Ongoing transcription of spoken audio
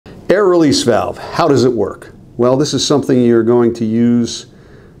Air release valve, how does it work? Well, this is something you're going to use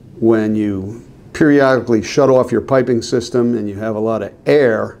when you periodically shut off your piping system and you have a lot of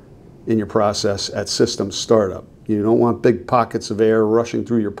air in your process at system startup. You don't want big pockets of air rushing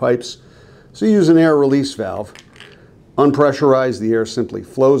through your pipes, so you use an air release valve. Unpressurized, the air simply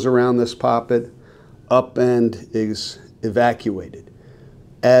flows around this poppet up and is evacuated.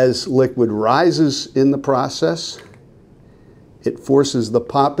 As liquid rises in the process, it forces the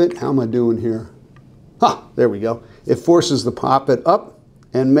poppet, how am I doing here? There we go. It forces the poppet up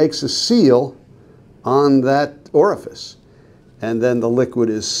and makes a seal on that orifice. And then the liquid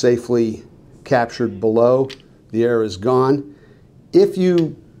is safely captured below. The air is gone. If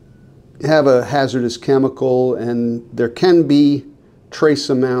you have a hazardous chemical, and there can be trace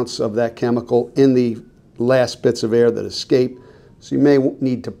amounts of that chemical in the last bits of air that escape, so you may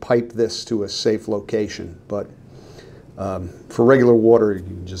need to pipe this to a safe location. But for regular water, you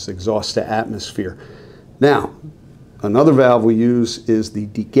can just exhaust the atmosphere. Now, another valve we use is the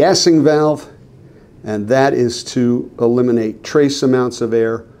degassing valve, and that is to eliminate trace amounts of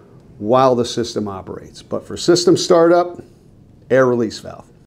air while the system operates. But for system startup, air release valve.